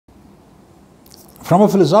From a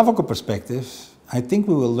philosophical perspective, I think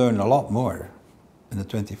we will learn a lot more in the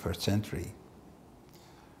 21st century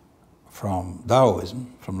from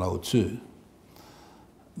Taoism, from Lao Tzu,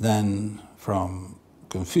 than from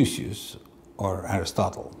Confucius or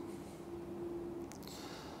Aristotle.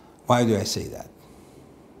 Why do I say that?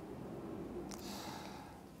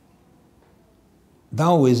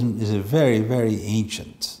 Taoism is a very, very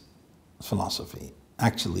ancient philosophy.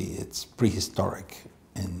 Actually, it's prehistoric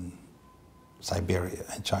in Siberia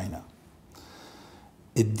and China.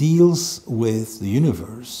 It deals with the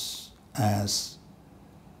universe as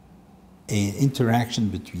an interaction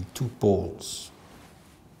between two poles.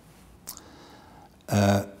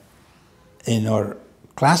 In our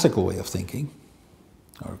classical way of thinking,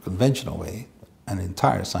 or conventional way, an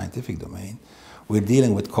entire scientific domain, we're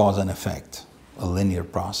dealing with cause and effect, a linear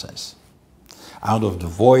process. Out of the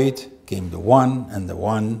void came the one, and the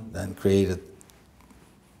one then created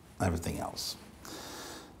everything else.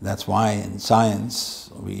 That's why in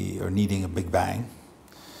science we are needing a Big Bang,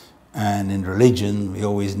 and in religion we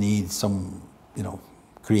always need some,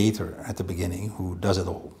 creator at the beginning who does it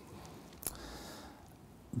all.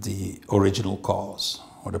 The original cause,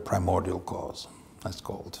 or the primordial cause, that's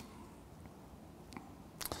called.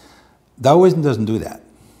 Taoism doesn't do that.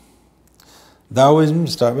 Taoism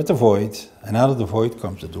starts with the void, and out of the void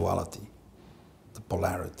comes the duality, the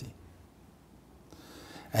polarity.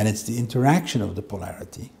 And it's the interaction of the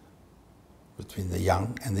polarity between the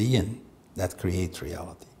yang and the yin that creates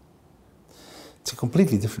reality. It's a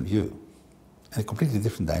completely different view, and a completely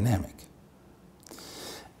different dynamic.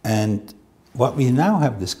 And what we now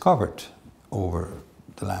have discovered over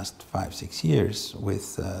the last 5-6 years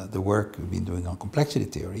with the work we've been doing on complexity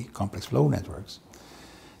theory, complex flow networks,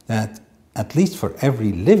 that at least for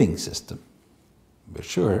every living system, we're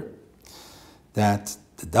sure that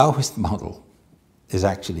the Taoist model is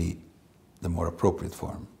actually the more appropriate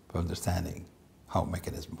form for understanding how a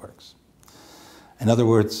mechanism works. In other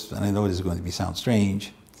words, and I know this is going to sound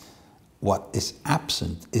strange, what is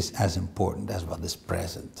absent is as important as what is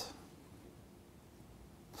present.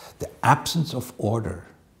 The absence of order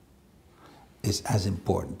is as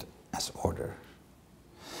important as order,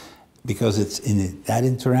 because it's in that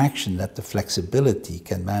interaction that the flexibility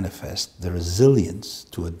can manifest, the resilience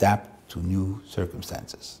to adapt to new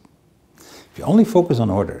circumstances. If you only focus on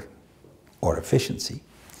order or efficiency,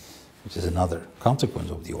 which is another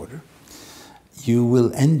consequence of the order, you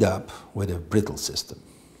will end up with a brittle system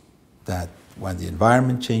that when the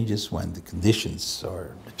environment changes, when the conditions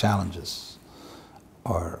or the challenges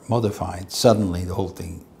are modified, suddenly the whole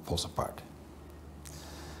thing falls apart.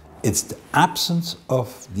 It's the absence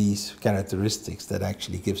of these characteristics that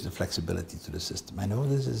actually gives the flexibility to the system. I know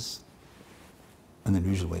this is an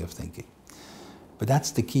unusual way of thinking, but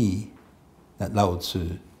that's the key that Lao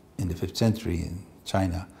Tzu in the 5th century in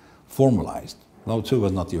China formalized. Lao Tzu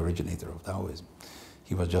was not the originator of Taoism.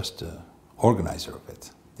 He was just the organizer of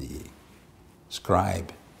it, the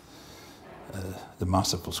scribe, the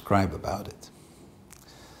masterful scribe about it.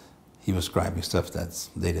 He was scribing stuff that's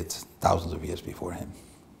dated thousands of years before him.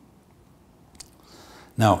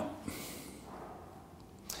 Now,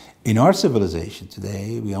 in our civilization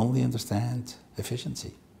today, we only understand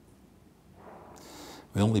efficiency.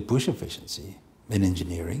 We only push efficiency in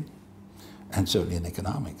engineering and certainly in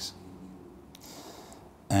economics.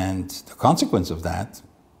 And the consequence of that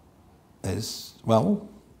is, well,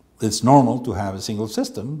 it's normal to have a single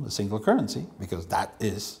system, a single currency, because that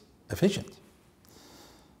is efficient.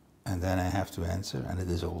 And then I have to answer, and it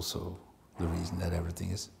is also the reason that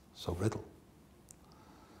everything is so brittle.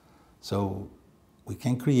 So we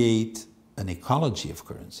can create an ecology of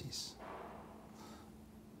currencies,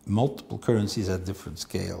 multiple currencies at different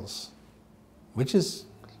scales, which is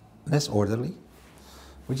less orderly,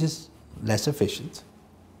 which is less efficient,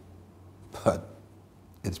 but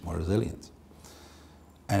it's more resilient.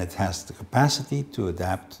 And it has the capacity to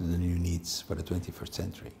adapt to the new needs for the 21st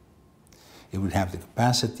century. It would have the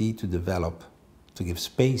capacity to develop, to give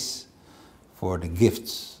space for the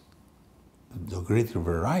gifts, the greater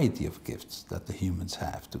variety of gifts that the humans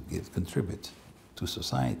have to contribute to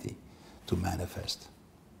society, to manifest.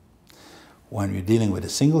 When we're dealing with a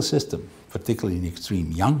single system, particularly in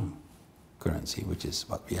extreme young currency, which is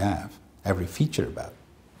what we have, every feature about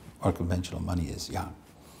our conventional money is young.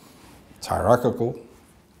 It's hierarchical,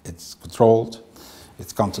 it's controlled,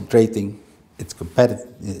 it's concentrating, it's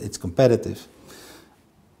competitive.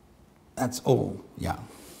 That's all young.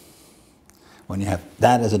 When you have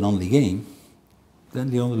that as an only game, then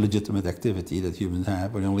the only legitimate activity that humans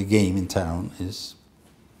have, or the only game in town, is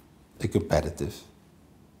a competitive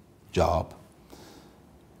job,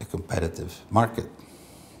 a competitive market.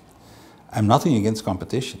 I'm nothing against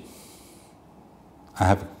competition. I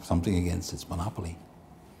have something against its monopoly,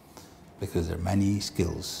 because there are many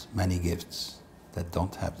skills, many gifts that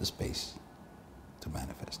don't have the space to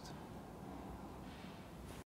manifest.